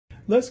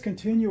Let's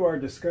continue our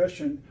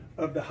discussion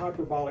of the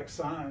hyperbolic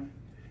sine.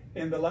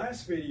 In the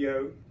last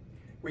video,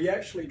 we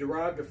actually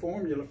derived a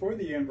formula for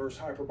the inverse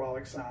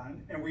hyperbolic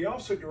sine, and we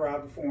also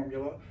derived a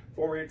formula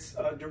for its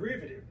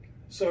derivative.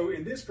 So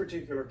in this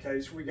particular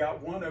case, we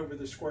got 1 over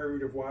the square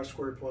root of y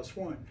squared plus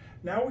 1.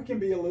 Now we can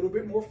be a little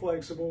bit more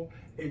flexible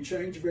and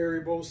change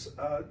variables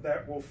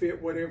that will fit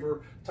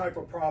whatever type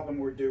of problem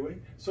we're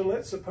doing. So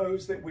let's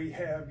suppose that we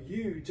have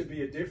u to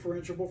be a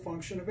differentiable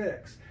function of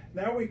x.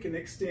 Now we can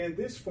extend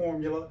this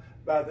formula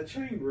by the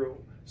chain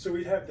rule. So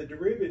we'd have the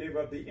derivative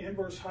of the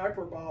inverse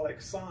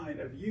hyperbolic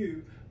sine of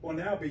u will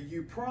now be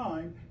u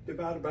prime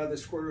divided by the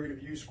square root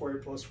of u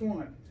squared plus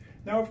 1.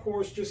 Now, of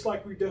course, just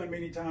like we've done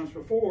many times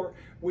before,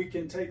 we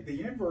can take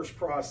the inverse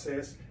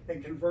process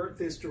and convert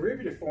this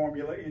derivative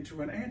formula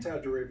into an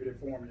antiderivative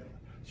formula.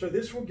 So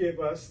this will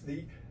give us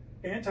the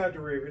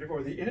antiderivative,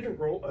 or the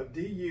integral of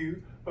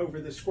du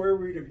over the square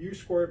root of u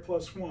squared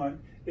plus 1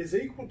 is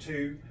equal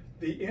to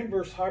the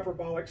inverse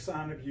hyperbolic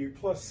sine of u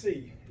plus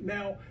c.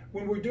 Now,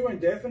 when we're doing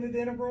definite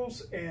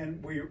integrals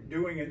and we're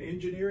doing an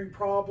engineering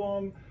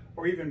problem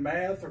or even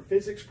math or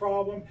physics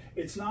problem,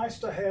 it's nice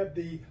to have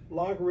the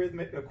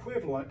logarithmic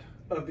equivalent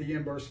of the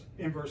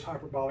inverse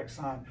hyperbolic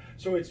sine.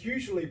 So it's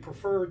usually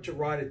preferred to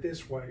write it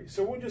this way.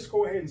 So we'll just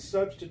go ahead and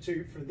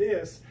substitute for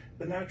this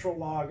the natural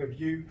log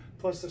of u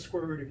plus the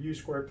square root of u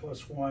squared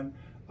plus 1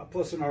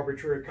 plus an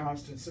arbitrary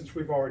constant, since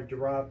we've already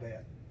derived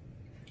that.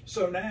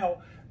 So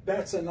now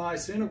that's a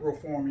nice integral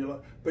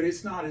formula, but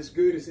it's not as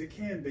good as it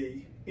can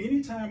be.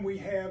 Anytime we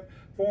have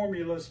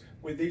formulas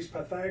with these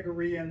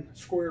Pythagorean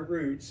square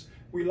roots,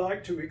 we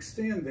like to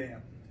extend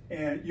them.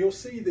 And you'll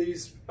see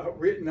these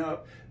written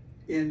up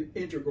in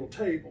integral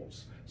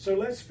tables. So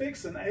let's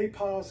fix an a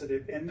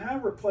positive and now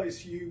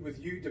replace u with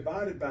u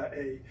divided by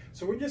a.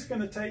 So we're just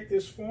going to take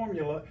this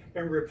formula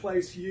and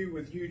replace u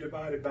with u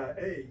divided by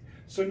a.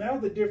 So now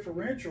the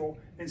differential,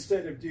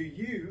 instead of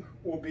du,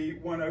 will be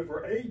 1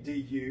 over a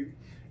du.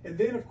 And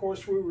then, of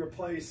course, we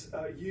replace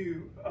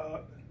u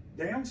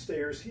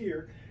downstairs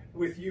here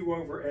with u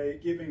over a,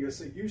 giving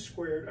us a u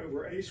squared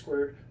over a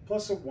squared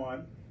plus a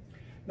 1.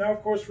 Now,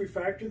 of course, we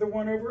factor the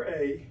 1 over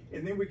a,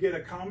 and then we get a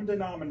common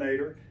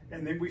denominator,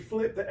 and then we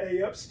flip the a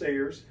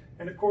upstairs,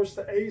 and of course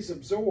the a's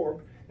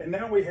absorb, and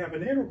now we have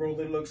an integral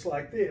that looks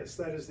like this.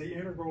 That is the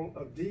integral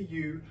of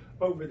du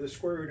over the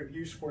square root of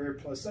u squared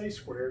plus a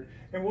squared,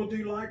 and we'll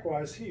do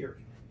likewise here.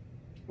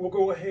 We'll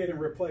go ahead and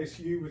replace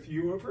u with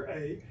u over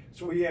a,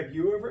 so we have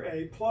u over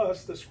a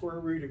plus the square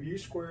root of u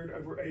squared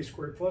over a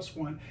squared plus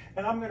 1,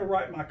 and I'm going to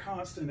write my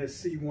constant as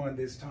c1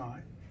 this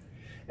time.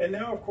 And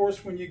now, of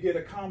course, when you get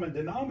a common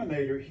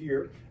denominator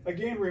here,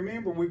 again,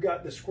 remember we've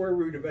got the square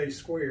root of a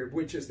squared,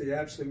 which is the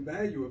absolute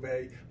value of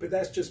a, but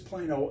that's just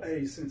plain old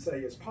a since a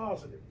is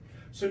positive.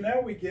 So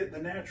now we get the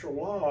natural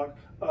log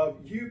of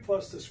u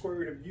plus the square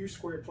root of u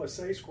squared plus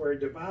a squared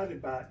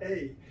divided by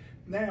a.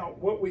 Now,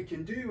 what we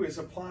can do is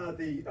apply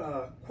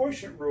the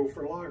quotient rule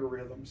for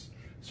logarithms.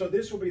 So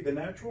this will be the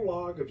natural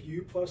log of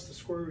u plus the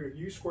square root of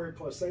u squared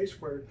plus a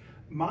squared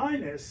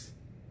minus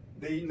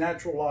the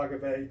natural log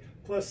of a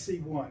plus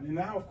c1. And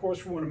now, of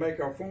course, we want to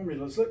make our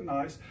formulas look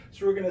nice,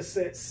 so we're going to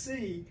set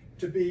c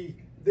to be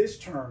this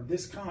term,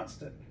 this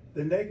constant,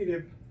 the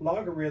negative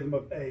logarithm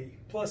of a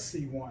plus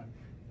c1.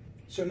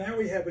 So now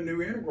we have a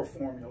new integral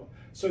formula.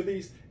 So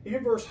these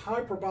inverse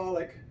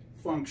hyperbolic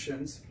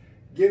functions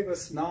give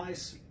us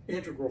nice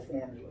integral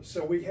formulas.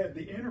 So we have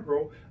the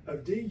integral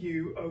of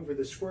du over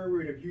the square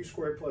root of u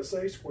squared plus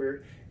a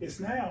squared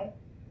is now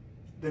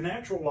the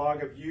natural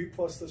log of u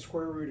plus the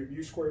square root of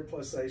u squared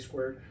plus a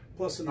squared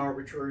plus an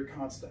arbitrary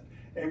constant.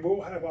 And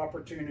we'll have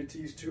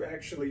opportunities to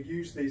actually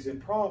use these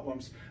in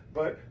problems,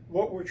 but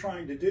what we're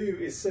trying to do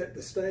is set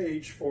the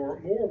stage for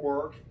more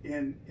work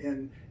in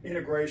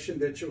integration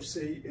that you'll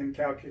see in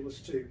Calculus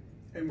 2.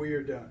 And we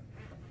are done.